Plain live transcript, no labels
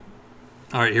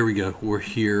All right, here we go. We're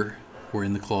here. We're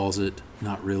in the closet.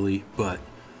 Not really, but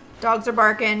Dogs are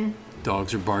barking.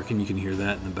 dogs are barking. You can hear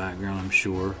that in the background, I'm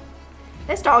sure.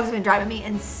 This dog's been driving me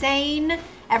insane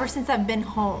ever since I've been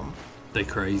home. They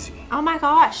crazy. Oh my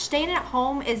gosh, staying at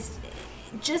home is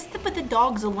just with the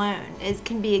dogs alone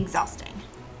can be exhausting.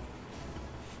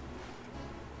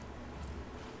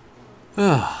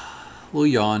 Little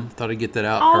yawn. Thought I'd get that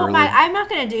out Oh early. my! I'm not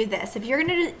gonna do this. If you're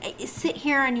gonna sit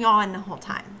here and yawn the whole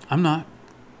time, I'm not.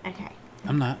 okay.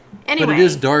 I'm not. Anyway. But it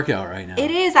is dark out right now. It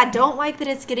is. I don't like that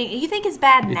it's getting. You think it's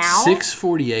bad It's now?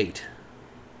 6:48.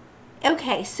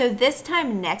 Okay, so this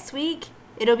time next week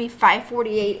it'll be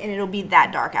 5:48 and it'll be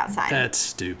that dark outside. That's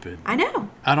stupid. I know.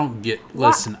 I don't get. Why-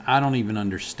 Listen, I don't even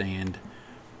understand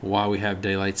why we have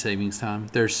daylight savings time.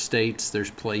 There's states,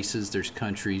 there's places, there's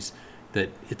countries that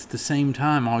it's the same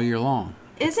time all year long.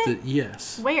 Is It's it?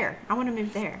 Yes. Where? I want to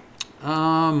move there.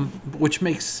 Which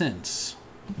makes sense.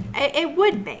 It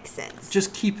would make sense.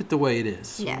 Just keep it the way it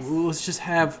is. Yes. Let's just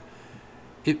have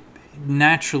it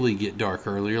naturally get dark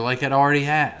earlier, like it already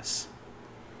has.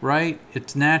 Right?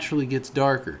 It naturally gets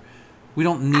darker. We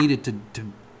don't need it to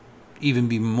even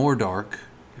be more dark,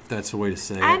 if that's the way to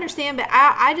say it. I understand, but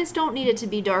I just don't need it to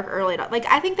be dark early. Like,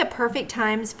 I think the perfect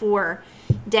times for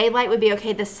daylight would be,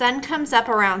 okay, the sun comes up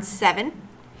around 7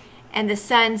 and the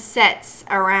sun sets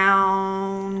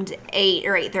around 8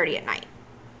 or 8:30 at night.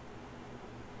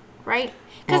 Right?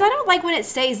 Because Well- I don't like when it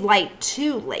stays light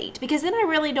too late, because then I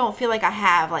really don't feel like I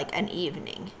have, like, an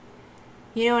evening.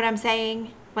 You know what I'm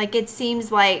saying? Like, it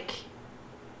seems like,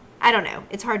 I don't know.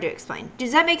 It's hard to explain.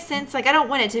 Does that make sense? Like, I don't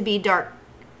want it to be dark.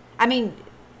 I mean,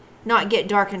 not get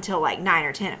dark until like 9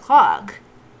 or 10 o'clock.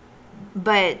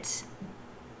 But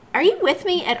are you with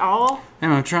me at all?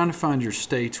 And I'm trying to find your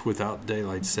states without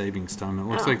daylight savings time. It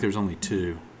looks Oh. like there's only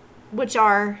two. Which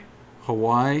are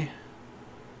Hawaii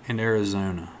and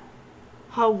Arizona.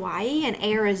 Hawaii and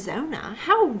Arizona.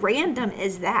 How random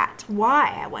is that?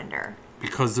 Why, I wonder?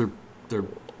 Because their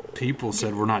people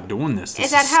said we're not doing this. This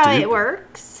Is that how stupid. it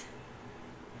works?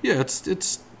 Yeah,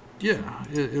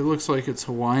 it looks like it's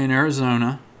Hawaii and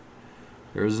Arizona.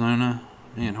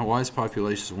 Man, Hawaii's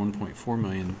population is 1.4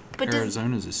 million. But does-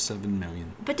 Arizona's is 7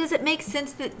 million. But does it make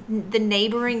sense that the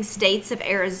neighboring states of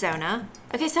Arizona...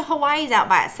 Okay, so Hawaii's out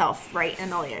by itself, right, in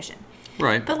the middle of the ocean.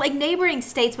 Right. But like neighboring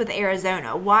states with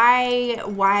Arizona, why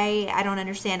I don't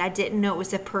understand. I didn't know it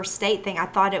was a per state thing. I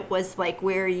thought it was like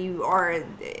where you are,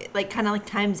 like kind of like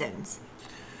time zones.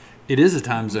 It is a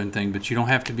time zone thing, but you don't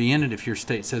have to be in it if your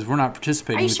state says we're not Are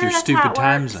participating you with sure your that's how stupid it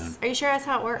time works? zone. Are you sure that's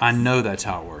how it works? I know that's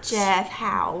how it works. Jeff,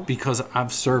 how? Because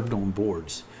I've served on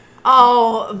boards.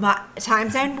 Oh, my time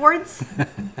zone boards?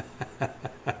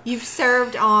 You've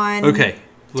served on Okay, time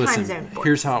listen. zone boards.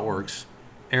 Here's how it works.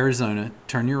 Arizona,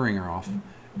 turn your ringer off.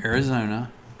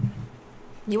 Arizona,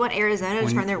 You want Arizona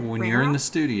to turn their when ringer you're in the off?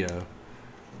 studio,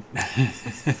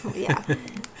 Yeah.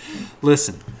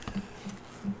 listen.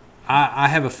 I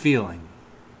have a feeling.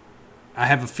 I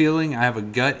have a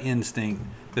gut instinct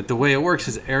that the way it works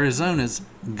is Arizona's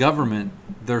government,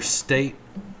 their state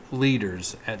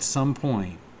leaders at some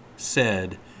point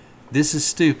said, this is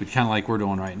stupid, kind of like we're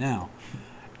doing right now.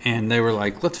 And they were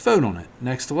like, let's vote on it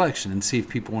next election and see if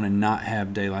people want to not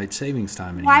have daylight savings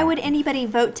time anymore. Why would anybody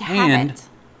vote to have And it?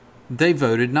 they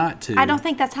voted not to. I don't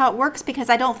think that's how it works, because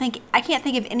I can't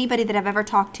think of anybody that I've ever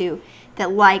talked to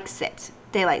that likes it,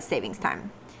 daylight savings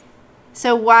time.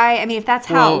 So why, I mean, if that's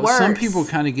how it works, some people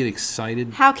kind of get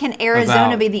excited. how can Arizona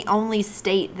about- be the only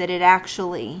state that it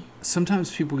actually...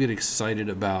 Sometimes people get excited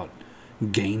about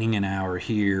gaining an hour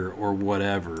here or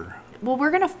whatever. Well, we're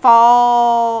going to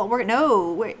fall... We're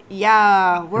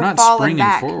not falling springing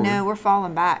back. forward. No, we're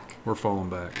falling back. We're falling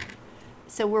back.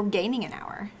 So we're gaining an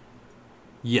hour.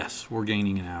 Yes, we're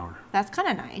gaining an hour. That's kind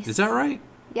of nice. Is that right?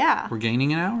 Yeah. We're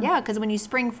gaining an hour? Yeah, because when you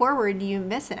spring forward, you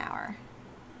miss an hour.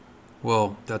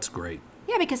 Well, that's great.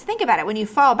 Yeah, because think about it. When you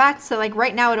fall back, so like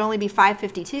right now it'd only be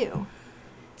 5:52.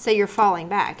 So you're falling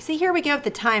back. See, here we go with the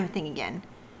time thing again.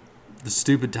 The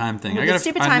stupid time thing. With the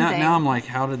stupid time thing. Now I'm like,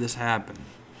 how did this happen?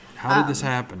 How did this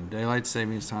happen? Daylight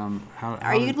savings time.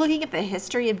 Are you looking at the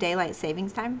history of daylight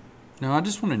savings time? No, I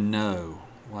just want to know,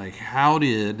 like, how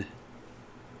did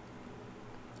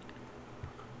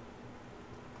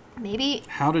Maybe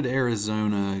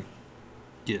Arizona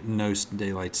get no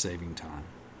daylight saving time?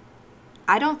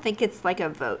 I don't think it's like a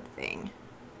vote thing.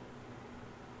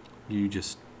 You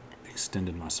just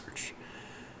extended my search.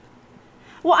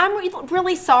 Well, I'm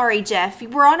really sorry, Jeff.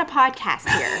 We're on a podcast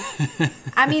here.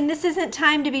 I mean, this isn't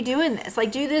time to be doing this.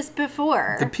 Like, do this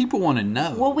before. The people want to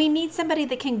know. Well, we need somebody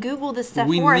that can Google this stuff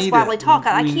We for us need while it. we talk.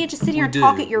 I We- can't just sit here we and do.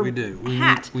 talk at your We do. We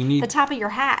hat, need- the top of your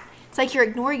hat. It's like you're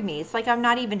ignoring me. It's like I'm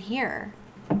not even here.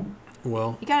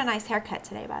 Well, You got a nice haircut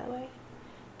today, by the way.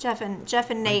 Jeff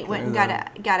and Nate went and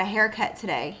you. got a haircut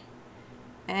today,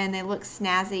 and they look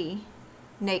snazzy.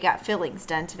 Nate got fillings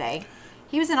done today.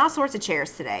 He was in all sorts of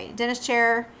chairs today: dentist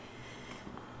chair,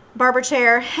 barber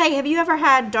chair. Hey, have you ever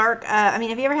had have you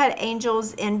ever had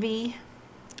Angel's Envy?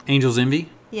 Angel's Envy?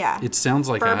 Yeah. It sounds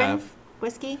like bourbon I have.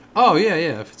 whiskey. Oh, yeah.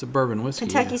 If it's a bourbon whiskey.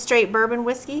 Kentucky Yeah, straight bourbon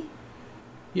whiskey.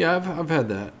 yeah I've had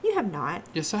that. You have not.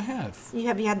 Yes, I have. You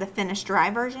had the finished dry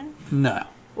version? No.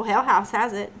 Well, Hale House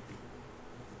has it.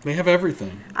 They have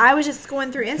everything. I was just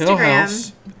going through Hale Instagram.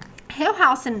 House. Hale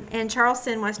House in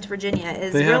Charleston, West Virginia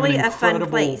is They have really an a fun incredible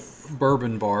place.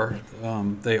 bourbon bar.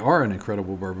 They are an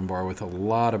incredible bourbon bar with a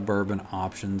lot of bourbon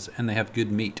options, and they have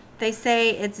good meat. They say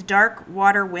it's Dark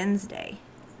Water Wednesday.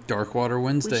 Dark Water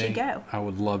Wednesday. We should go. I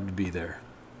would love to be there.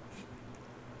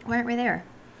 Why aren't we there?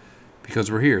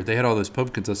 Because we're here. They had all those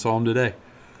pumpkins. I saw them today.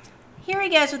 Here he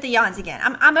goes with the yawns again.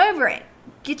 I'm over it.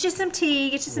 Get you some tea.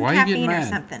 Get you some Why are you getting caffeine or mad?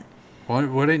 something.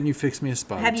 Why didn't you fix me a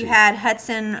spot? Have you had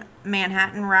Hudson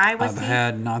Manhattan Rye whiskey? I've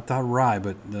had not the rye,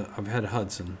 but I've had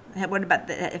Hudson. What about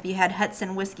have you had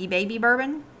Hudson Whiskey Baby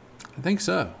Bourbon? I think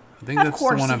so. I think Of that's the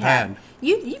course one you I've have. had.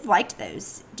 You've liked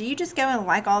those. Do you just go and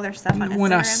like all their stuff on Instagram?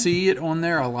 When I see it on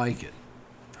there, I like it.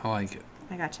 I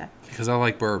gotcha. because I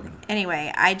like bourbon.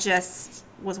 Anyway, I just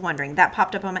was wondering. That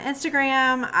popped up on my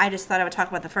Instagram. I just thought I would talk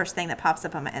about the first thing that pops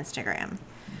up on my Instagram.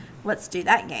 Let's do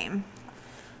that game.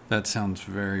 That sounds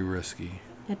very risky.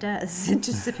 It does. It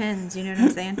just depends. You know what I'm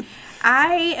saying?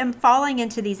 I am falling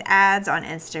into these ads on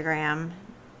Instagram.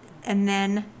 And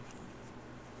then,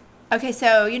 okay,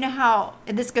 so you know how,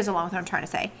 and this goes along with what I'm trying to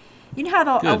say. You know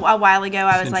how Good. a while ago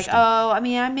I was like, Interesting. oh, I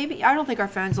mean, I don't think our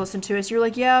phones listen to us. You're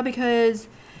like, yeah, because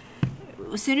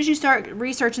as soon as you start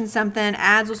researching something,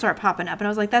 ads will start popping up. And I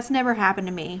was like, that's never happened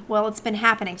to me. Well, it's been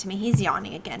happening to me. He's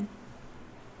yawning again.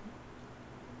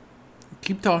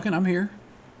 Keep talking. I'm here.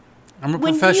 I'm a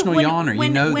professional yawner. You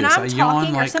know when this. I'm I talking yawn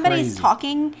or like somebody's crazy.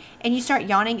 talking and you start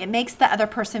yawning, it makes the other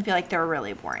person feel like they're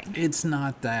really boring. It's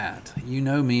not that. You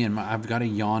know me, and I've got a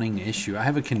yawning issue. I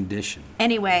have a condition.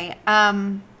 Anyway,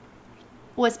 well,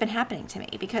 it's been happening to me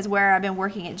because where I've been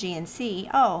working at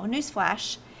GNC. Oh,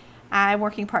 newsflash! I'm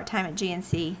working part-time at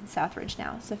GNC Southridge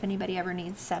now. So if anybody ever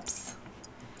needs SEPs,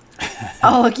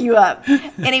 I'll look you up.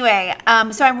 Anyway,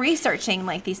 so I'm researching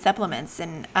like these supplements,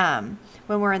 and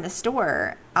when we're in the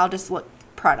store, I'll just look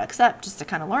products up just to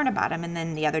kind of learn about them. And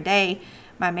then the other day,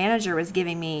 my manager was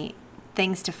giving me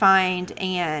things to find,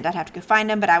 and I'd have to go find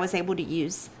them, but I was able to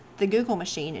use the Google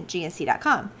machine at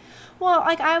gnc.com. Well,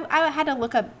 like I had to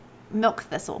look up milk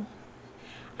thistle.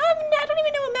 I don't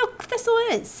even know what milk thistle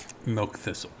is. Milk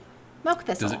thistle. Milk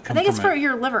thistle. Does it I come think it's from for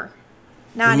your liver.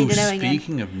 Now I need to know again.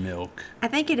 Speaking of milk, I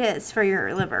think it is for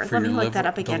your liver. for Let me your look liver, that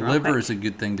up again the real liver quick. is a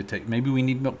good thing to take. Maybe we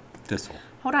need milk thistle.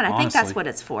 Hold on, I think Honestly. that's what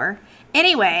it's for.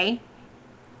 Anyway,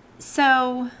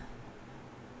 so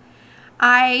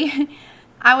I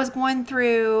was going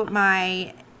through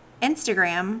my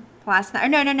Instagram last night.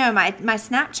 Or no, my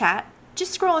Snapchat.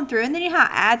 Just scrolling through, and then you know how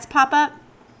ads pop up?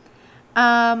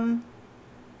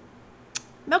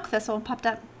 Milk thistle popped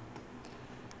up.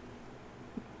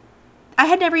 I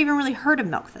had never even really heard of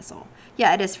milk thistle.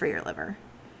 Yeah, it is for your liver.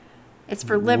 It's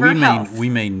for liver health. We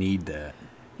may need that.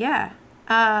 Yeah.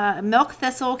 Milk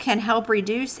thistle can help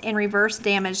reduce and reverse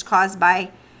damage caused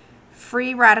by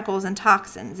free radicals and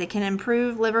toxins. It can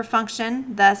improve liver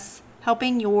function, thus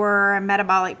helping your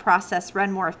metabolic process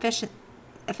run more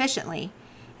efficiently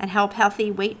and help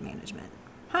healthy weight management.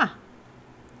 Huh.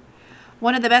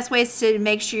 One of the best ways to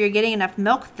make sure you're getting enough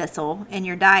milk thistle in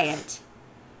your diet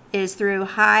is through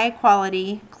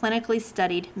high-quality, clinically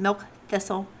studied milk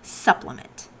thistle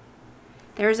supplement.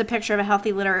 There is a picture of a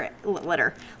healthy liver,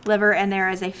 and there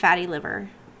is a fatty liver.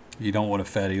 You don't want a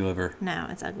fatty liver. No,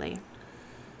 it's ugly.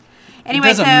 Anyway, it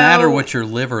doesn't matter what your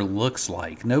liver looks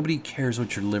like. Nobody cares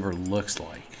what your liver looks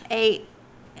like. She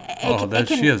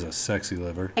has a sexy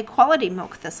liver. A quality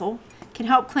milk thistle can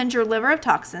help cleanse your liver of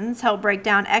toxins, help break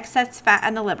down excess fat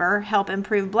in the liver, help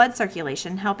improve blood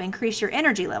circulation, help increase your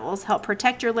energy levels, help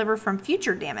protect your liver from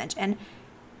future damage, and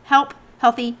help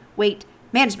healthy weight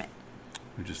management.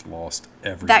 We just lost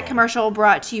everybody. That commercial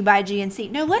brought to you by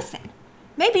GNC. No, listen.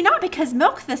 Maybe not, because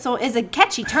milk thistle is a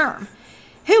catchy term.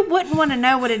 Who wouldn't want to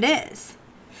know what it is?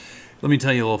 Let me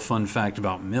tell you a little fun fact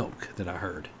about milk that I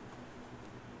heard.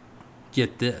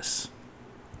 Get this.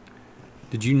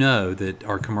 Did you know that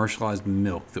our commercialized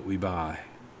milk that we buy,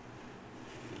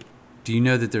 do you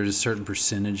know that there's a certain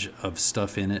percentage of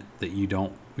stuff in it that you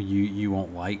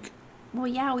won't like? Well,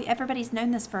 yeah, everybody's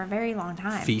known this for a very long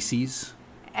time. Feces.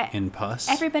 in pus.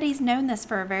 Everybody's known this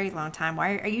for a very long time.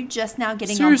 Why are you just now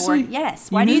getting Seriously? on board?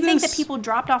 Yes. Why You do you knew think this? that people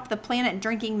dropped off the planet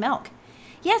drinking milk?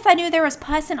 Yes, I knew there was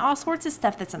pus and all sorts of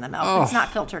stuff that's in the milk. It's Oh. not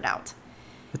filtered out.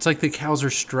 It's like the cows are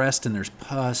stressed and there's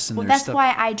pus and Well, there's that's stuff.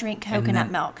 why I drink coconut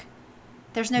then- milk.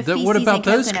 There's no feces What about in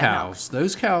those coconut cows?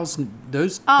 Those cows,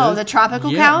 those. Oh, those- the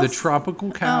tropical yeah, cows? the tropical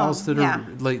cows Oh, that are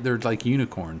yeah. they're like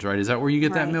unicorns, right? Is that where you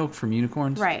get that Right. milk from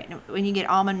unicorns? milk. Right. When you get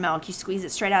almond milk, you squeeze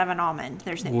it straight out of an almond.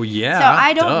 There's no. Well, yeah, So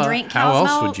I don't duh. drink How cow's else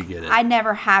milk. would you get it? I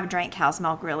never have drank cow's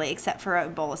milk really, except for a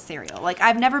bowl of cereal. Like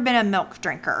I've never been a milk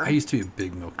drinker. I used to be a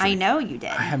big milk drinker. I know you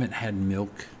did. I haven't had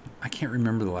milk. I can't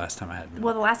remember the last time I had milk.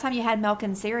 Well, the last time you had milk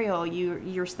and cereal,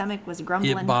 your stomach was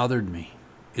grumbling. It bothered me.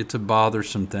 It's a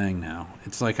bothersome thing now.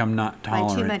 It's like I'm not Like too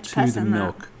tolerant much to pus the in that.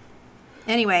 milk.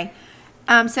 Anyway,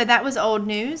 so that was old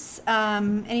news.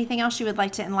 Anything else you would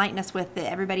like to enlighten us with that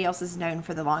everybody else has known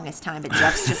for the longest time, but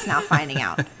Jeff's just now finding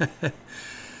out?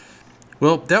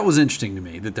 Well, that was interesting to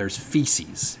me that there's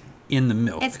feces in the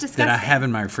milk It's that I disgusting. have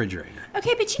in my refrigerator.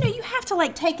 Okay, but you have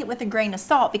to take it with a grain of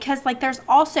salt because there's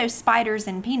also spiders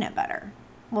in peanut butter,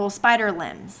 little spider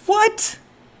limbs. What?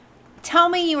 Tell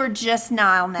me you were just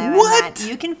now knowing What? that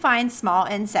you can find small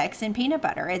insects in peanut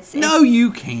butter. It's No, you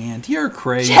can't. You're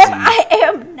crazy. Jeff, I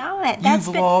am not. That's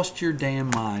You've been- lost your damn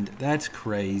mind. That's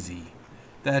crazy.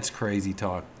 That's crazy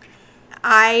talk.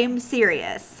 I'm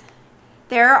serious.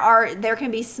 There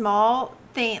can be small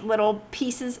little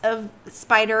pieces of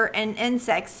spider and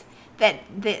insects that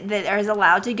is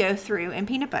allowed to go through in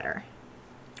peanut butter.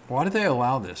 Why do they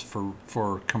allow this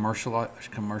for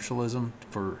commercialism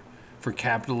for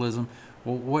capitalism?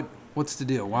 Well, what's the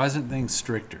deal? Why isn't things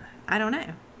stricter? I don't know.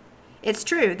 It's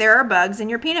true, there are bugs in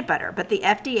your peanut butter, but the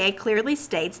FDA clearly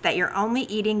states that you're only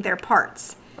eating their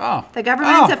parts. Oh, The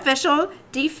government's oh. official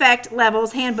defect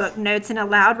levels handbook notes an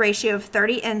allowed ratio of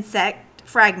 30 insect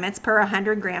fragments per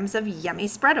 100 grams of yummy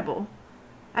spreadable.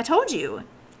 I told you.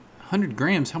 100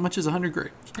 grams. How much is 100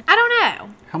 grams? I don't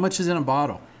know. How much is in a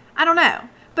bottle? I don't know.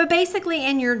 But basically,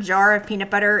 in your jar of peanut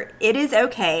butter, it is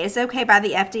okay. It's okay by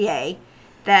the FDA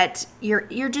that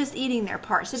you're just eating their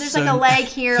parts. So there's So- a leg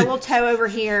here, a little toe over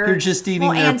here. You're just eating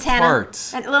little their antenna,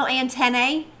 parts. A little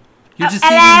antennae. You're just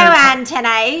Hello, eating their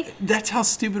antennae. That's how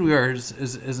stupid we are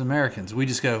as Americans. We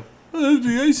just go, oh, the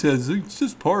FDA says it's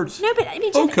just parts. No, but I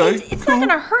mean, Jeff, Okay, it's cool. not going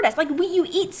to hurt us. You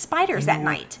eat spiders at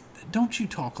night. Don't you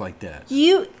talk like that.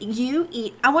 You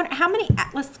eat. I wonder how many.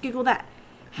 Let's Google that.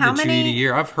 How that many? you eat a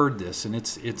year. I've heard this, and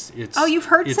it's. Oh, you've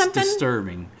heard it's something?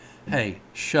 disturbing. Hey,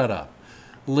 shut up.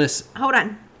 Listen. Hold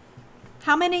on.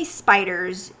 How many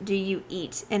spiders do you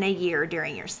eat in a year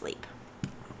during your sleep?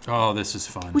 Oh, this is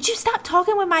fun. Would you stop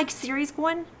talking when my Siri's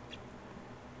going?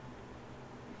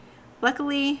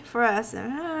 Luckily for us,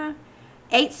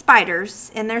 8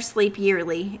 spiders in their sleep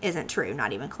yearly isn't true,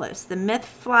 not even close. The myth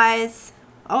flies.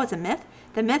 Oh, it's a myth?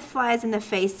 The myth flies in the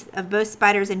face of both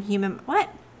spiders and human. What?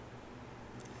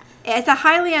 It's a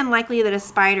highly unlikely that a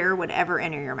spider would ever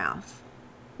enter your mouth.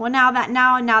 Well, that's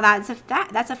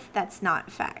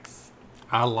not facts.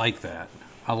 I like that.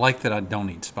 I like that I don't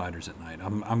eat spiders at night.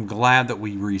 I'm glad that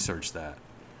we researched that.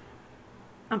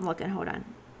 I'm looking. Hold on.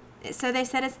 So they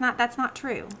said that's not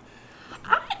true.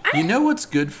 You know what's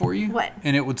good for you? What?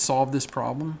 And it would solve this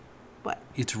problem? What?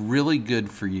 It's really good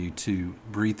for you to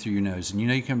breathe through your nose. And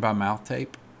you can buy mouth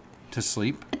tape to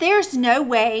sleep. There's no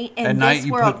way in At this night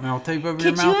you world. put mouth tape over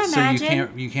Could your you mouth imagine?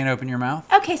 so you can't open your mouth.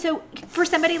 Okay, so for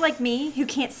somebody like me who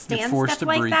can't You're stand forced stuff to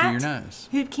like breathe that, through your nose.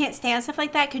 who can't stand stuff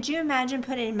like that, could you imagine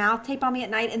putting mouth tape on me at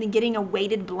night and then getting a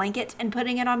weighted blanket and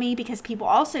putting it on me? Because people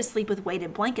also sleep with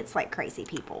weighted blankets like crazy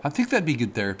people. I think that'd be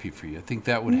good therapy for you. I think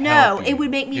that would help No, you. it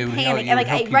would make me It would panic. help- it would Like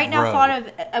help I you right now grow.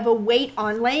 thought of a weight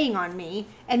on laying on me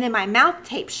and then my mouth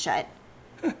tape shut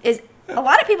is a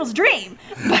lot of people's dream.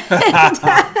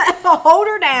 But hold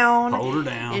her down. Hold her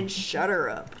down. And shut her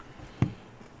up.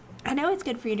 I know it's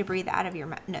good for you to breathe out of your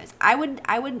nose.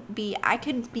 I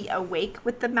could be awake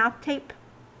with the mouth tape.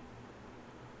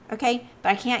 Okay, but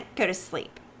I can't go to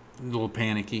sleep. A little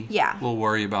panicky. Yeah. A little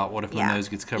worry about what if my nose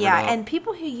gets covered yeah, up. and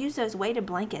people who use those weighted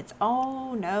blankets,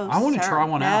 oh no, I want to sir. try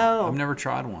one no. out. I've never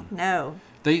tried one. No.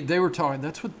 They were talking.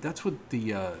 That's what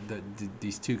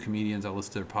these two comedians I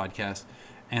listened to their podcast,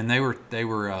 and they were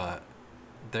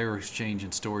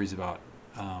exchanging stories about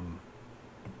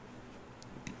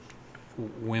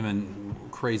women,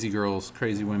 crazy girls,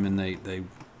 crazy women they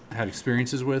had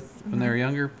experiences with when they were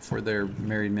younger before they're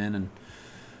married men and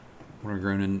when they're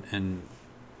grown, and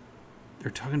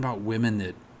they're talking about women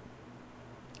that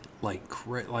like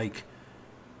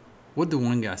what'd the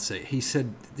one guy say? He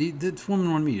said, this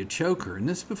woman wanted me to choke her. And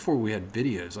this is before we had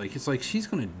videos. Like, it's like she's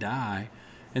going to die.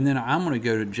 And then I'm going to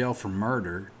go to jail for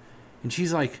murder. And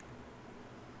she's like,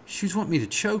 she was wanting me to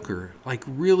choke her, like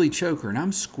really choke her, and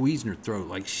I'm squeezing her throat,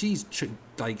 like she's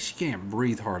like she can't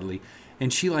breathe hardly,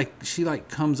 and she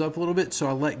comes up a little bit, so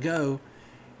I let go,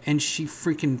 and she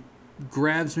freaking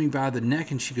grabs me by the neck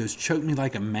and she goes, choke me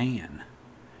like a man.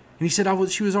 And he said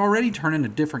she was already turning a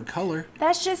different color.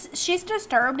 That's just, she's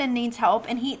disturbed and needs help,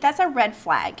 and that's a red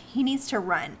flag. He needs to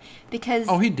run because.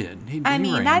 Oh, he did. He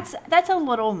ran. That's a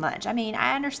little much. I mean,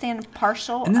 I understand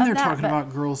partial. And then of they're that, talking but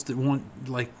about girls that want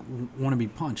to be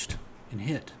punched and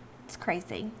hit. it's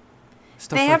crazy.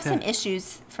 Stuff They like have that. some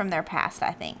issues from their past,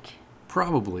 I think.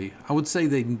 Probably, I would say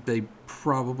they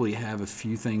probably have a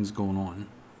few things going on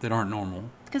that aren't normal.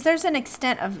 Because there's an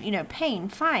extent of, pain,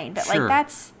 fine. But, Sure.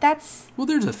 that's... Well,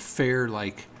 there's a fair,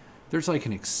 there's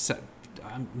an accept.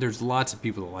 There's lots of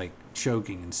people that like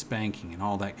choking and spanking and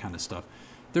all that kind of stuff.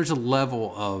 There's a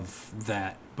level of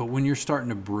that. But when you're starting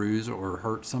to bruise or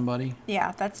hurt somebody,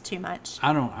 Yeah, that's too much.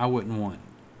 I wouldn't want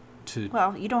to.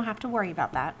 Well, you don't have to worry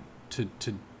about that.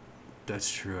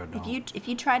 That's true. I don't. If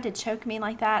you tried to choke me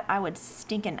like that, I would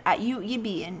you'd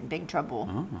be in big trouble.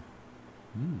 Oh.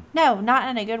 No, not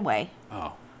in a good way.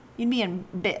 Oh. You'd be in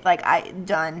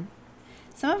done.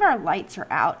 Some of our lights are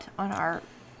out on our.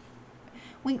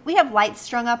 We have lights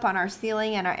strung up on our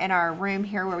ceiling in our room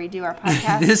here where we do our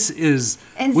podcast. This is.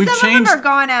 And we've some changed, of them are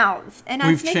gone out, and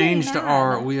we've changed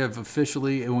we have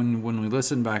officially, when we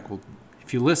listen back,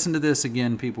 if you listen to this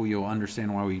again, people, you'll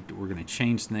understand why we're going to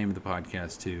change the name of the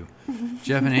podcast to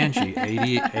Jeff and Angie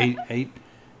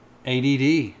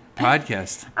ADD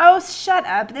podcast. Oh, shut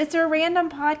up! It's a random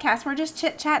podcast. We're just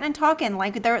chit chatting and talking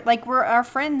like we're our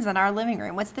friends in our living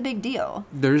room. What's the big deal?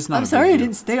 There's not. I'm sorry I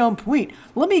didn't stay on point.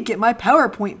 Let me get my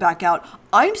PowerPoint back out.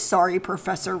 I'm sorry,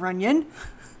 Professor Runyon.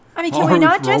 I mean, Oh, can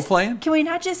role-playing? we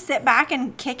not just sit back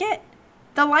and kick it?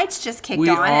 The lights just kicked We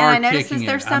on, are and I noticed kicking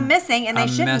there's it. some missing, and they I'm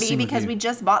shouldn't be messing with because you. we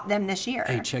just bought them this year.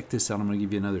 Hey, check this out. I'm going to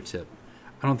give you another tip.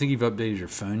 I don't think you've updated your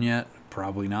phone yet.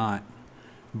 Probably not.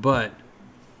 But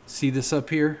see this up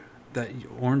here? That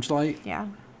orange light? Yeah.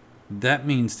 That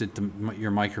means that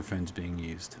your microphone's being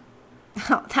used.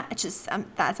 Oh,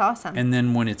 that's awesome. And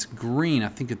then when it's green, I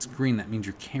think it's green, that means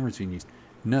your camera's being used.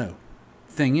 No.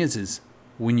 Thing is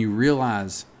when you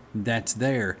realize that's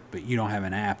there, but you don't have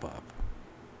an app up.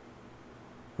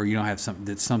 Or you don't have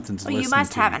something's listening to you. You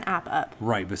must have an app up.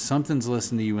 Right, but something's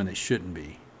listening to you when it shouldn't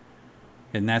be.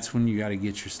 And that's when you got to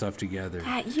get your stuff together.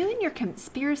 You and your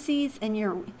conspiracies and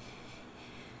your...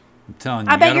 I'm telling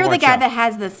you, I bet gotta you're the watch guy out. that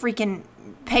has the freaking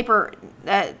paper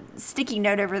sticky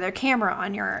note over their camera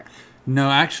on your... No,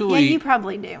 Yeah, actually... you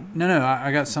probably do. No,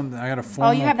 I got something. I got a formal...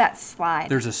 Oh, you have that slide.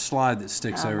 There's a slide that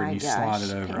sticks Oh over my and you gosh. slide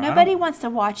it over. Nobody wants to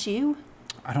watch you.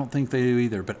 I don't think they do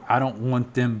either, but I don't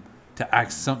want them to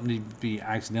be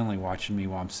accidentally watching me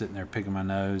while I'm sitting there picking my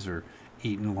nose or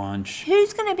eating lunch.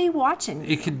 Who's going to be watching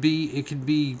you? It could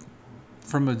be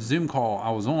from a Zoom call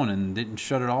I was on and didn't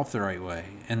shut it off the right way.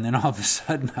 And then all of a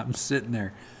sudden I'm sitting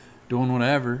there doing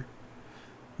whatever,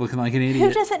 looking like an idiot.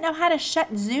 Who doesn't know how to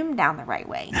shut Zoom down the right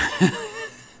way?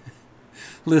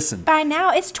 Listen, By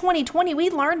now, it's 2020. We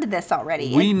learned this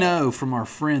already. we know from our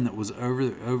friend that was over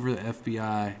the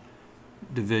FBI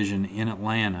division in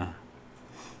Atlanta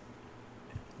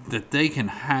that they can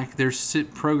hack. There's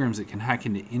programs that can hack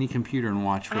into any computer and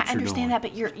watch what I you're doing. understand that,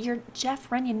 but you're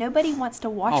Jeff Runyon. Nobody wants to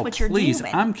watch what you're please,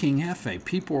 doing. I'm King Hefe.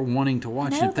 People are wanting to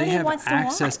watch. If they Nobody have wants to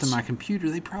access to watch. my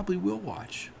computer, they probably will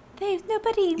watch.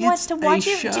 Nobody wants to a watch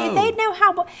you. show. They know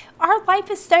how our life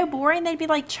is so boring. They'd be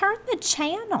like, turn the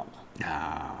channel.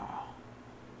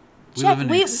 We Jeff, live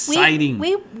an exciting,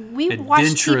 we watch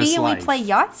adventurous TV and life. we play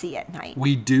Yahtzee at night.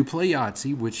 We do play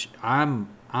Yahtzee, which I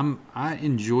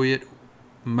enjoy it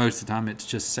most of the time. It's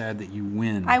just sad that you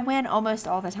win. I win almost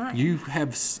all the time.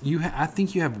 I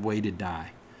think you have way to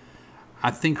die. I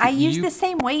think I that use you- the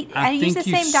same weight. I I use think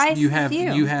the same dice you as have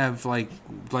you. you have like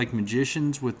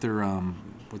magicians with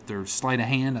their sleight of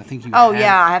hand. I think you. Oh,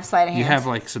 yeah, I have sleight of You hand. have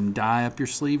like some die up your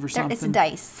sleeve or something. It's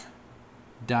dice.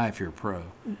 Die if you're a pro.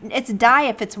 It's die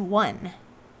if it's one.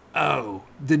 Oh,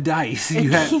 the dice. You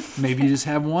have maybe you just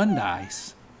have one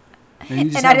dice. Maybe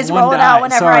you And I have just one roll it out die.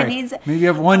 whenever I Sorry. need. Maybe you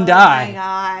have one Oh die. my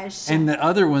gosh. And the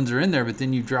other ones are in there, but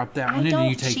then you drop that one in and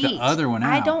you take cheat. the other one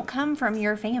out. I don't come from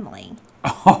your family.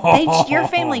 Your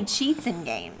family cheats in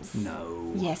games.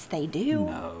 No. Yes, they do.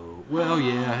 No. Well,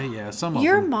 yeah. Some of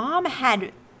Your them. mom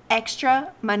had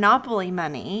extra Monopoly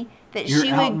money that You're she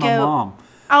outing would my go. mom.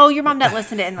 Oh, your mom doesn't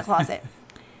listen to it in the closet.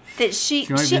 That she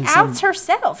might have been outs some-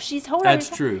 herself. She's told That's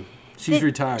herself. true. She's that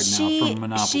retired now from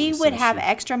Monopoly. She so would have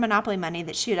extra Monopoly money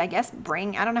that she would, I guess,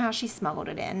 bring. I don't know how she smuggled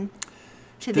it in.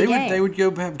 to the game. They would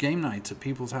go have game nights at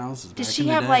people's houses. Did back she in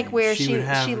the have day. like where she would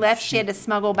have- left? She had to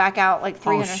smuggle back out like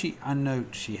 300. I know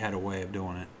she had a way of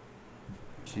doing it.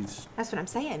 She's That's what I'm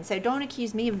saying. So don't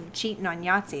accuse me of cheating on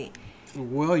Yahtzee.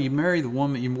 well. You marry the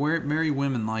woman. Marry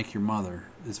women like your mother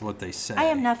is what they say. I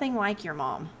am nothing like your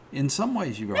mom. In some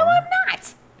ways, you are. No, I'm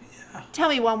not. Yeah. Tell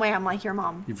me one way I'm like your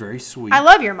mom. You're very sweet. I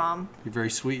love your mom. You're very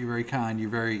sweet. You're very kind. You're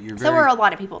very. So are a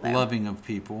lot of people, though. Loving of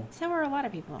people. So are a lot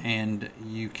of people. And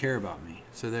you care about me.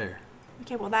 So there.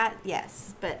 Okay, well that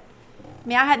yes, but I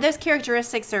mean, I had those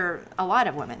characteristics are a lot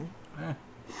of women. Yeah.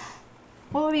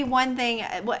 What would be one thing?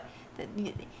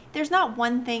 There's not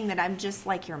one thing that I'm just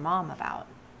like your mom about.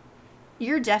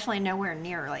 You're definitely nowhere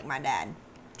near like my dad.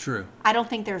 True. I don't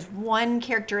think there's one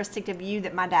characteristic of you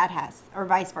that my dad has, or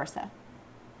vice versa.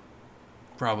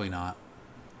 Probably not.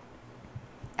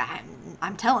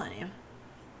 I'm telling you.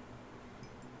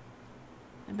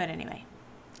 But anyway,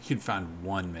 You'd find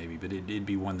one maybe, but it'd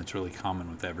be one that's really common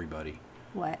with everybody.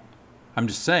 what? I'm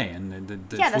just saying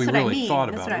that Yeah, if that's we what I really mean. thought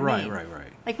That's about what it. I Right.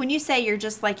 mean. Like when you say you're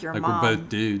just like your Like mom. we're both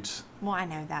dudes. Well, I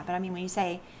know that, but I mean when you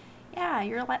say, yeah,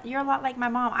 you're a lot like my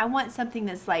mom. I want something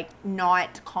that's like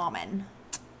not common.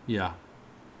 Yeah.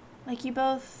 Like you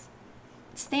both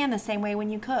stand the same way when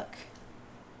you cook.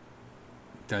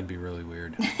 That'd be really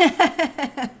weird.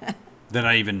 That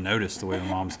I even noticed the way my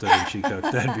mom stood when she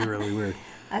cooked. That'd be really weird.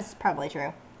 That's probably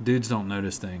true. Dudes don't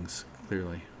notice things,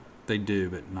 clearly. They do,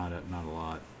 but not a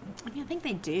lot. I mean, I think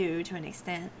they do to an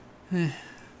extent.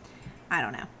 I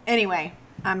don't know. Anyway,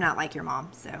 I'm not like your mom,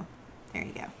 so there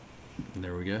you go.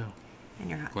 There we go. And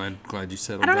you're not. Glad you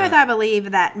settled I don't know that. if I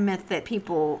believe that myth that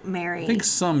people marry. I think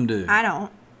some do. I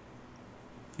don't.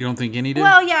 You don't think any do?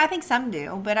 Well, yeah, I think some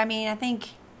do, but I mean,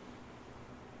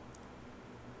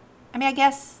 I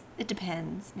guess it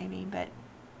depends, maybe, but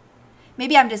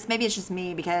maybe it's just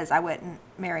me because I wouldn't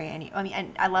marry any. I mean,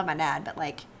 and I love my dad, but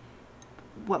like,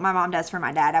 what my mom does for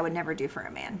my dad, I would never do for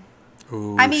a man.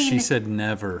 Ooh, I mean, she said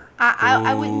never.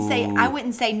 I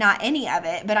wouldn't say not any of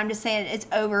it, but I'm just saying it's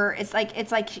over. It's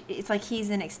like he's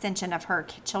an extension of her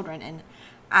children, and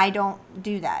I don't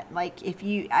do that. Like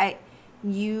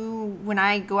when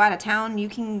I go out of town, you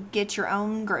can get your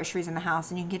own groceries in the house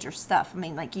and you can get your stuff. I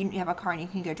mean, like you have a car and you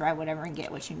can go drive whatever and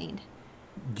get what you need.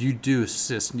 You do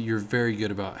assist. You're very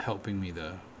good about helping me,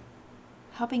 though.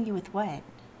 Helping you with what?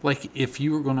 Like, if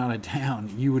you were going out of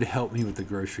town, you would help me with the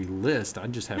grocery list.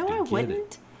 I'd just have to No, get I wouldn't.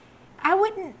 it. I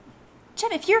wouldn't.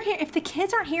 Jeff, if you're here, if the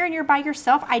kids aren't here and you're by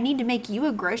yourself, I need to make you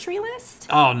a grocery list.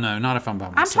 Oh, no, not if I'm by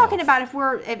myself. I'm talking about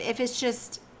if it's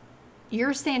just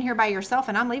you're staying here by yourself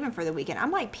and I'm leaving for the weekend.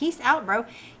 I'm like, peace out, bro.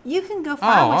 You can go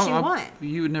find what you want.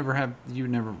 You would never,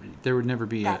 there would never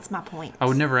be That's my point. I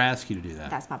would never ask you to do that.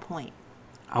 That's my point.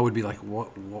 I would be like,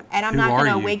 what And I'm who not are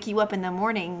going to you? wake you up in the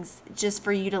mornings just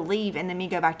for you to leave and then me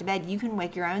go back to bed. You can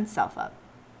wake your own self up.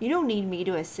 You don't need me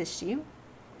to assist you.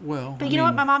 Well, But you know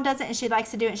what? My mom does it and she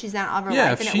likes to do it and she's done it all of her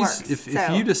life and it works. If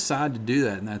you decide to do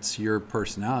that and that's your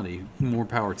personality, more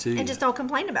power to you. And just don't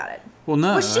complain about it. Well,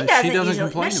 no, Well, she doesn't usually.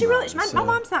 complain No, she really. about it, My so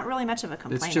mom's not really much of a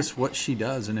complainer. it's just what she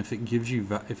does, and if it gives you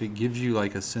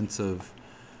like a sense of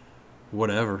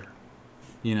whatever,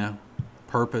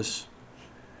 purpose.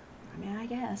 I mean, I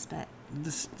guess, but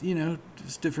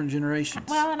Just different generations.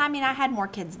 well, and I mean, I had more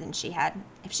kids than she had.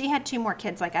 If she had 2 more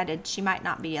kids like I did, she might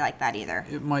not be like that either.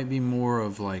 It might be more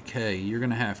of like, hey, you're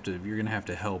gonna have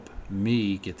to help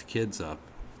me get the kids up.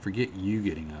 Forget you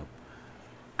getting up.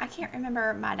 I can't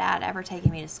remember my dad ever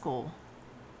taking me to school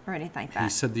or anything like that. He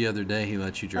said the other day he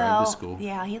let you drive to school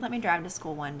Yeah, he let me drive to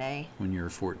school one day. when you were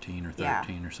 14 or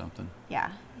 13 Yeah. or something.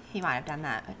 Yeah, he might have done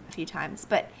that a few times.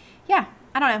 But yeah,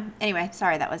 I don't know. Anyway,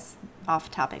 sorry, that was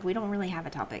off topic. We don't really have a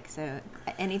topic, so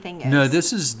anything goes. No,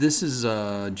 this is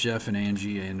Jeff and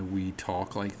Angie, and we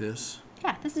talk like this.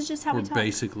 Yeah, this is just how We're we talk.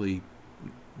 basically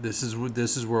this is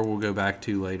where we'll go back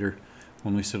to later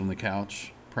when we sit on the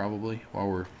couch, probably while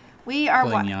we're We are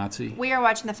playing Yahtzee. We are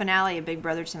watching the finale of Big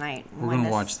Brother tonight. We're gonna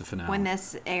watch the finale. When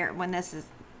this is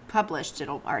published,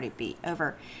 it'll already be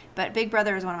over. But Big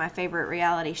Brother is one of my favorite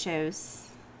reality shows,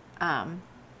 and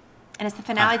it's the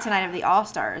finale tonight of the All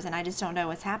Stars, and I just don't know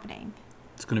what's happening.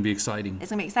 It's going to be exciting. It's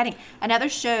gonna be exciting. Another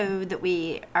show that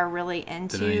we are really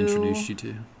into. That I introduced you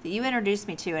to. That you introduced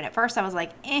me to, and at first I was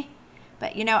like, eh.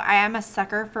 But I am a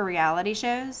sucker for reality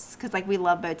shows because we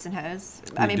love Boats and Hoes.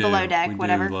 Below Deck, We do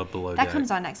whatever. love Below that Deck. comes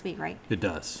on next week, right? It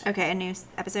does. Okay, a new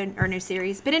episode or new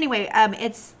series. But anyway,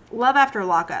 it's Love After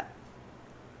Lockup.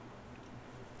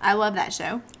 I love that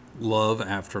show Love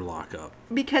After Lockup.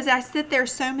 because I sit there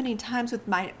so many times with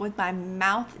my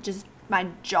mouth, just my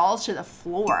jaws to the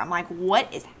floor. I'm like,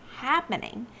 what is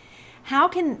happening? How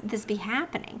can this be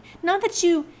happening? Not that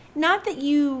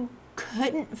you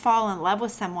couldn't fall in love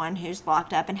with someone who's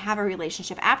locked up and have a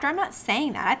relationship after. I'm not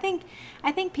saying that.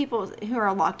 I think people who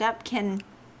are locked up can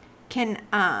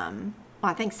well,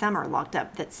 I think some are locked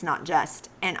up that's not just.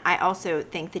 And I also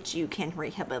think that you can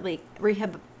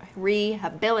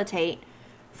rehabilitate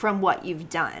from what you've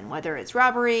done, whether it's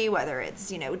robbery, whether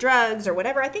it's, drugs or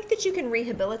whatever. I think that you can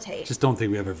rehabilitate. Just don't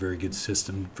think we have a very good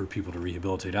system for people to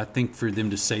rehabilitate. I think for them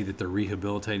to say that they're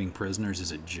rehabilitating prisoners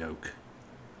is a joke.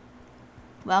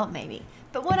 Well, maybe.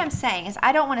 But what I'm saying is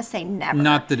I don't want to say never.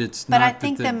 Not that it's But not I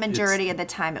think that the majority of the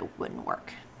time it wouldn't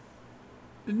work.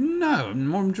 No,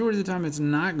 majority of the time it's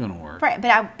not going to work. Right,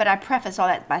 but I preface all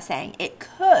that by saying it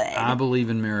could. I believe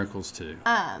in miracles too.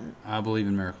 I believe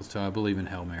in miracles too. I believe in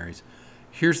Hail Marys.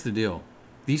 Here's the deal.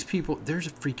 These people, there's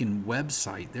a freaking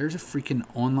website. There's a freaking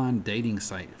online dating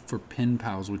site for pen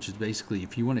pals, which is basically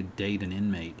if you want to date an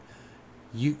inmate,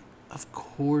 of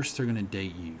course they're going to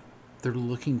date you. They're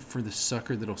looking for the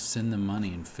sucker that'll send them money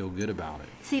and feel good about it.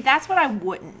 See, that's what I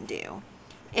wouldn't do.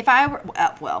 If I were,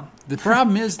 the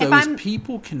problem is though,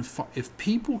 if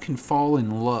people can fall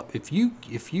in love. If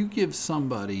you give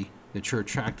somebody that you're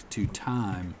attracted to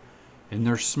time, and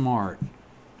they're smart,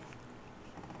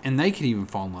 and they can even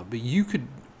fall in love, but you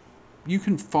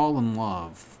can fall in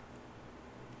love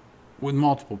with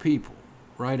multiple people,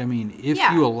 right? I mean, if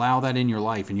you allow that in your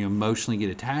life and you emotionally get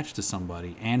attached to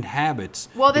somebody and habits,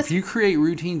 if you create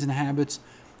routines and habits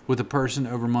with a person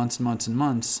over months and months and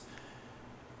months,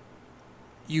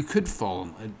 you could fall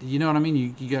in. You know what I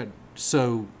mean? You got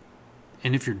so,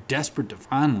 and if you're desperate to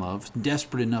find love,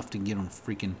 desperate enough to get on a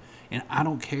freaking, and I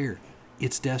don't care.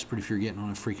 It's desperate if you're getting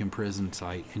on a freaking prison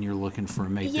site and you're looking for a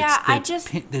mate. Yeah,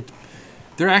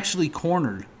 they're actually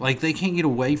cornered. Like they can't get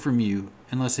away from you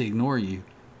unless they ignore you.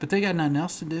 But they got nothing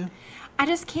else to do. I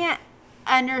just can't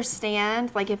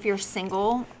understand. Like if you're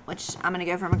single, which I'm going to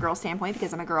go from a girl standpoint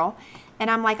because I'm a girl, and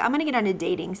I'm like, I'm going to get on a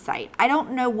dating site. I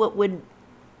don't know what would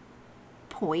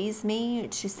poise me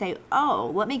to say,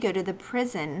 oh, let me go to the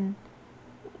prison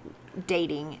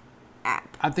dating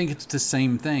app. I think it's the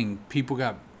same thing. People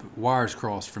got wires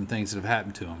crossed from things that have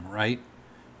happened to them, right?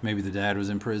 Maybe the dad was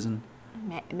in prison.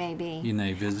 Maybe.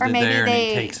 They visited there and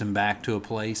it takes them back to a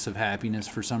place of happiness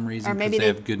for some reason because they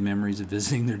have good memories of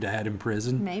visiting their dad in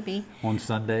prison. Maybe. On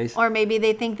Sundays. Or maybe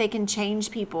they think they can change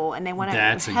people and they want to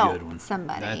help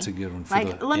somebody. That's a good one.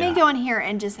 Let me go in here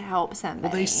and just help somebody.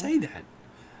 Well, they say that.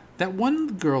 That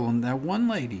one girl and that one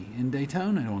lady in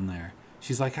Daytona on there,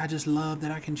 she's like, I just love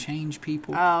that I can change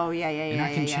people. Oh, yeah. And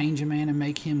I can change a man and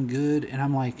make him good. And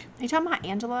I'm like... Are you talking about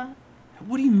Angela?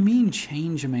 What do you mean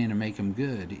change a man and make him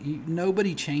good?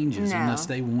 Nobody changes unless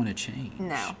they want to change.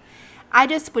 No. I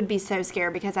just would be so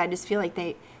scared because I just feel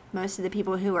like most of the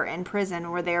people who are in prison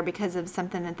were there because of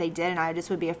something that they did. And I just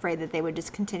would be afraid that they would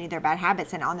just continue their bad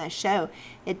habits. And on this show,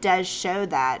 it does show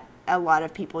that a lot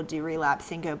of people do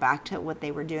relapse and go back to what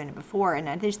they were doing before. And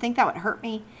I just think that would hurt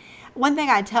me. One thing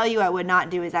I tell you I would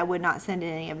not do is I would not send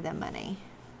any of them money.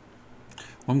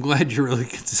 Well, I'm glad you're really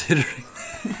considering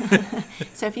that.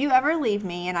 So if you ever leave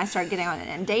me and I start getting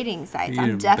on dating sites,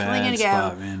 I'm definitely going to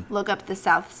go look up the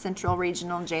South Central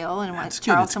Regional Jail in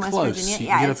Charleston, West Virginia. You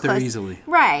can get up there easily.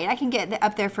 Right. I can get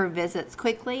up there for visits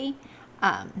quickly.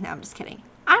 No, I'm just kidding.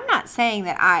 I'm not saying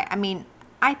that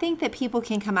I think that people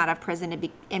can come out of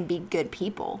prison and be good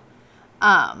people.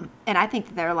 And I think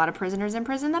that there are a lot of prisoners in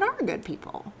prison that are good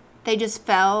people. They just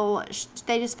fell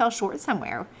short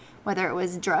somewhere, whether it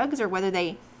was drugs or whether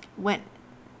they went,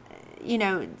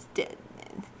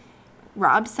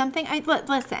 robbed something.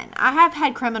 Listen, I have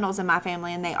had criminals in my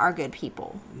family, and they are good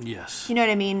people. Yes. You know what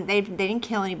I mean? They didn't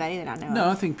kill anybody that I know. No,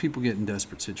 of. I think people get in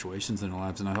desperate situations in their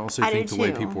lives, and I also think the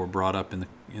way people were brought up in the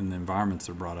environments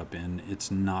they're brought up in,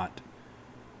 it's not.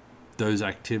 Those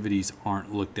activities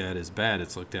aren't looked at as bad.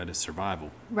 It's looked at as survival.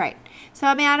 Right.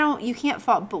 So, you can't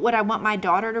fault, but would I want my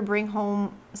daughter to bring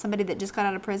home somebody that just got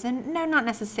out of prison? No, not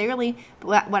necessarily.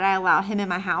 But would I allow him in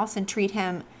my house and treat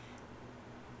him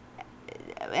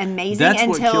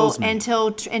amazing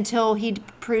until he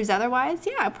proves otherwise?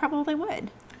 Yeah, I probably would.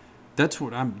 That's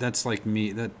what I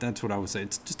would say.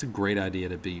 It's just a great idea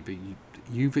to be, but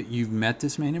you've met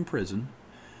this man in prison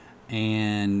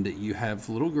and you have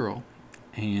a little girl.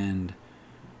 And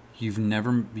you've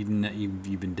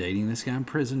been dating this guy in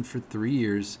prison for 3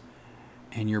 years,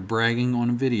 and you're bragging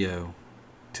on a video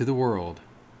to the world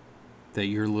that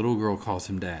your little girl calls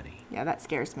him daddy. Yeah, that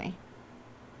scares me.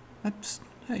 That's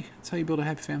how you build a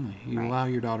happy family. You allow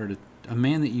your daughter a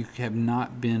man that you have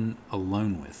not been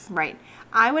alone with. Right.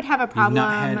 I would have a problem.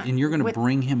 And you're going to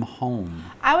bring him home.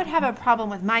 I would have a problem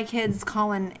with my kids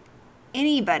calling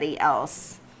anybody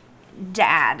else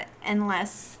dad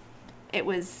unless it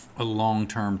was, a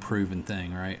long-term proven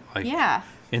thing, right? Like, yeah.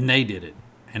 and they did it,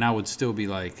 and I would still be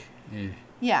like,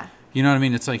 Yeah. You know what I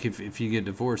mean? It's like if you get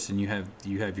divorced and you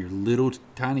have your little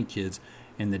tiny kids,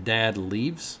 and the dad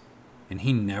leaves, and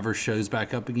he never shows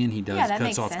back up again. He that cuts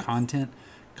makes off sense.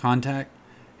 contact,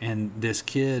 and this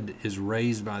kid is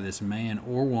raised by this man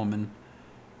or woman.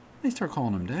 They start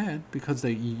calling him dad because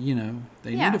they Yeah.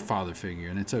 need a father figure,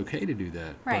 and it's okay to do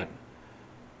that. Right.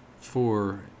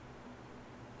 But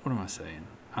what am I saying?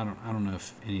 I don't know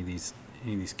if any of these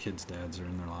kids' dads are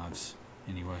in their lives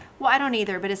anyway. Well, I don't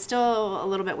either, but it's still a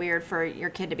little bit weird for your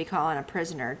kid to be calling a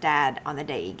prisoner dad on the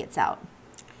day he gets out.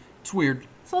 It's weird.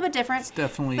 It's a little bit different. It's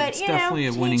definitely but, it's you know, definitely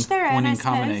a to winning each their own, I winning suppose.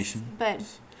 combination. But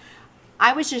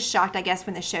I was just shocked, I guess,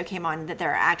 when the show came on that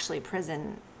there are actually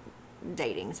prison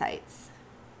dating sites.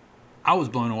 I was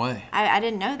blown away. I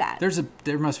didn't know that.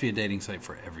 There must be a dating site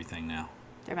for everything now.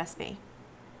 There must be.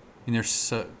 I mean,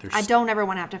 there's I don't ever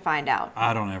want to have to find out.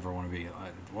 I don't ever want to be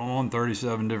I'm on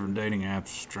 37 different dating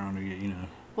apps trying to get,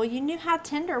 Well, you knew how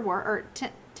Tinder worked, or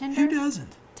Tinder? Who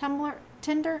doesn't? Tumblr?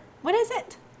 Tinder? What is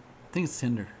it? I think it's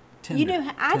Tinder. You knew?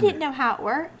 I didn't know how it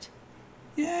worked.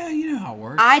 Yeah, you know how it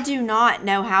works. I do not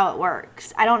know how it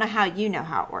works. I don't know how you know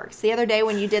how it works. The other day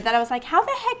when you did that, I was like, how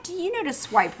the heck do you know to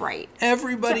swipe right?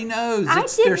 Everybody knows. I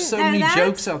There's didn't so know many that.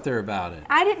 jokes out there about it.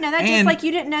 I didn't know that. Just And- like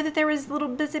you didn't know that there was little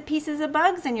bits of pieces of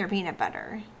bugs in your peanut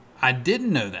butter. I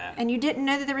didn't know that. And you didn't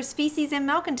know that there was feces in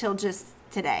milk until just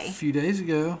A today. few days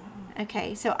ago.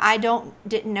 Okay, so I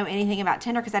didn't know anything about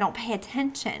Tinder because I don't pay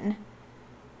attention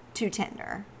to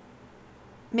Tinder.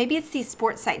 Maybe it's these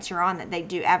sports sites you're on that they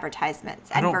do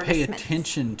advertisements. I don't pay advertisements.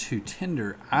 attention to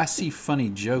Tinder. I see funny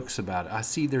jokes about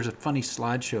it. There's a funny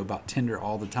slideshow about Tinder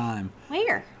all the time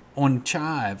Where? on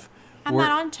Chive. I'm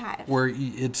not on Chive. Where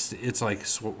it's like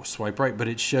swipe right, but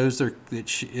it shows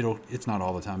it's not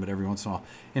all the time, but every once in a while,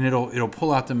 and it'll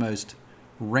pull out the most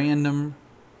random,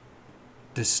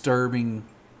 disturbing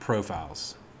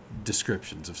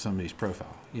descriptions of somebody's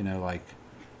profile. Like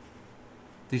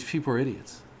these people are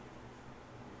idiots.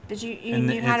 Did you And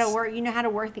knew how to it's- work? You know how to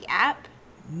work the app?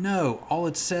 No, all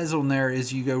it says on there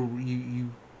is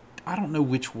you I don't know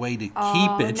which way to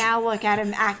Oh, keep it. now look at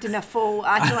him acting a fool,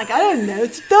 acting like I don't know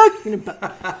what you're talking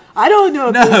about. I don't know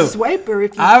if No. you swipe or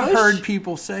if you I've push. heard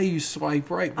people say you swipe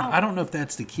right, but Oh. I don't know if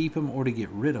that's to keep them or to get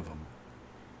rid of them.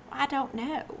 I don't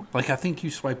know. Like, I think you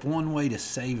swipe one way to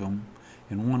save them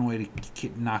and one way to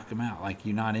knock them out. Like,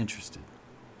 you're not interested.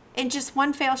 In just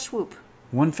one fell swoop.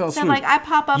 One fell So swoop. like I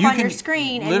pop up You on your can-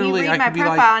 screen and you literally, I read my could be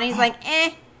profile like, and he's like,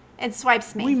 and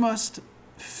swipes me. we must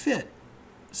fit.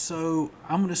 So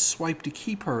I'm going to swipe to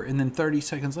keep her. And then 30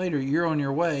 seconds later, you're on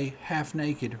your way, half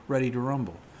naked, ready to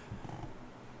rumble.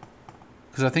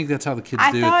 Because I think that's how the kids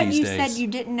I do it thought these you days. said you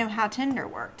didn't know how Tinder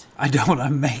worked. I don't.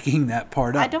 I'm making that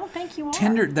part up. I don't think you are.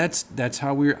 Tinder. That's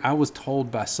how I was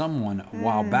told by someone a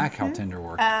while back how Tinder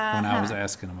worked when I was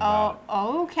asking them about it.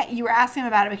 Oh, okay. You were asking him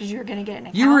about it because you were going to get an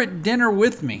account. You were at dinner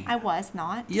with me. I was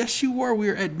not. Yes, you were. We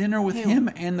were at dinner with Who? him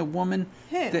and the woman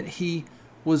Who? that he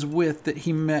was with that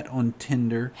he met on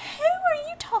Tinder. Who are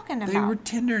you talking about? They were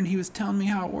Tinder, and he was telling me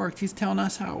how it worked. He's telling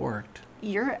us how it worked.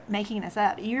 You're making this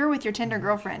up. You're with your Tinder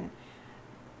girlfriend.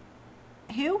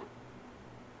 Who?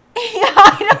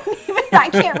 I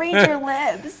can't read your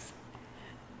lips.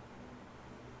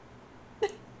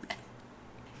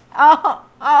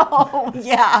 Oh,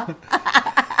 yeah.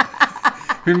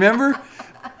 Remember?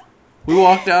 We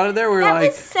walked out of there. We were That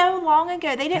like, was so long ago.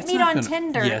 They didn't That's meet not on gonna-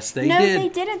 Tinder. Yes, they no, did. they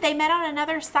didn't. They met on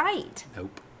another site.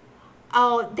 nope.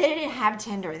 Oh, they didn't have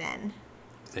Tinder then.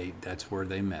 That's where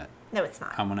they met. No, it's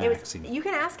not. I'm gonna It was- ask him. You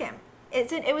can ask him.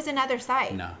 It was another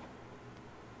site. No.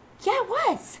 Yeah, it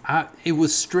was. It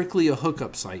was strictly a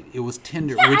hookup site. It was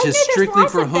Tinder, Yeah, which I is know there's strictly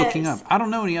lots for of hooking those. up. I don't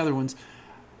know any other ones.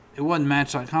 It wasn't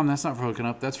Match.com. That's not for hooking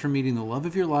up. That's for meeting the love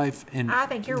of your life and I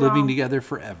think you're living wrong. together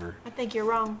forever. I think you're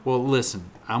wrong. Well, listen,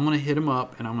 I'm going to hit him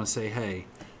up and I'm going to say, hey,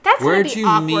 That's gonna where'd be you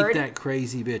awkward. meet that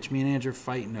crazy bitch? Me and Andrew are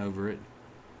fighting over it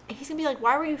He's gonna be like,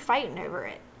 "Why were you fighting over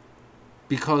it?"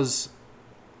 because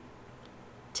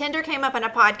Tinder came up in a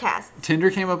podcast. Tinder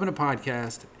came up in a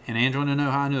podcast and Andrew wanted to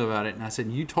know how I knew about it. And I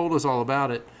said, you told us all about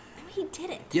it. No, he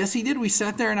didn't. Yes, he did. We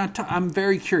sat there and I'm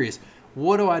very curious.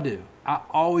 What do I do? I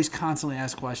always constantly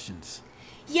ask questions.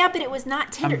 Yeah, but it was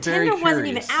not Tinder. I'm very Tinder wasn't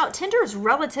even curious. out. Tinder is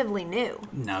relatively new.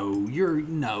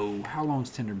 No. How long's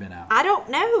Tinder been out? I don't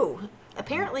know.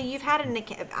 Apparently, you've had an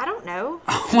account. I don't know.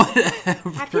 Whatever.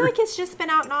 I feel like it's just been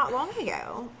out not long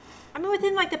ago. I mean,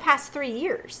 within like the past 3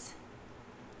 years.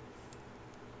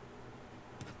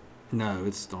 No,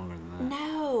 it's longer than that.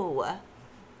 No.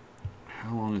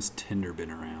 How long has Tinder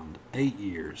been around? 8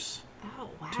 years. Oh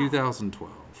wow.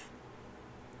 2012.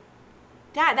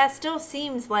 Yeah, that still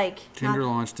seems like Tinder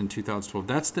launched in 2012.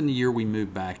 That's the year we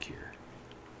moved back here.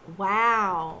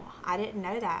 Wow, I didn't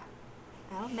know that.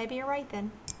 Well, maybe you're right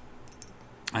then.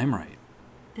 I'm right.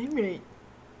 I'm right.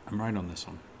 I'm right on this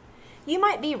one. You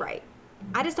might be right.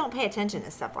 I just don't pay attention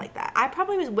to stuff like that. I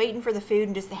probably was waiting for the food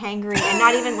and just hangry and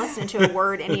not even listening to a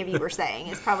word any of you were saying.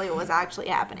 Is probably what was actually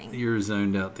happening. You're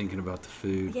zoned out thinking about the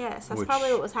food. Yes, that's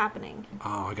probably what was happening.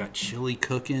 Oh, I got chili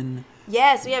cooking.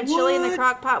 Yes, we have chili in the What?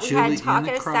 crock pot. We Chili had in the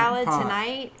taco crock salad pot.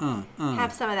 tonight.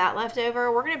 Have some of that left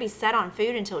over. We're going to be set on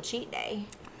food until cheat day.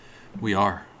 We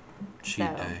are. Cheat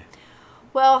So. day.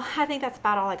 Well, I think that's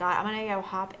about all I got. I'm going to go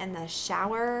hop in the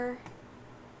shower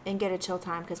and get a chill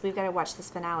time because we've got to watch this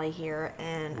finale here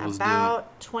in Let's do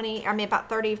about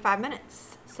 35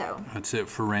 minutes. So That's it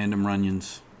for Random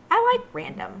Runions. I like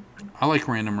random. I like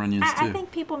Random Runions too. I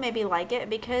think people maybe like it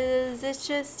because it's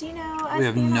just, us we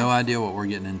have being no us. idea what we're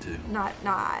getting into. Not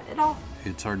at all,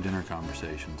 It's our dinner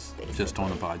conversations, just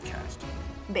on a podcast.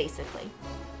 basically.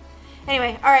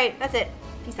 Anyway, all right, that's it.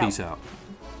 Peace out. Peace out.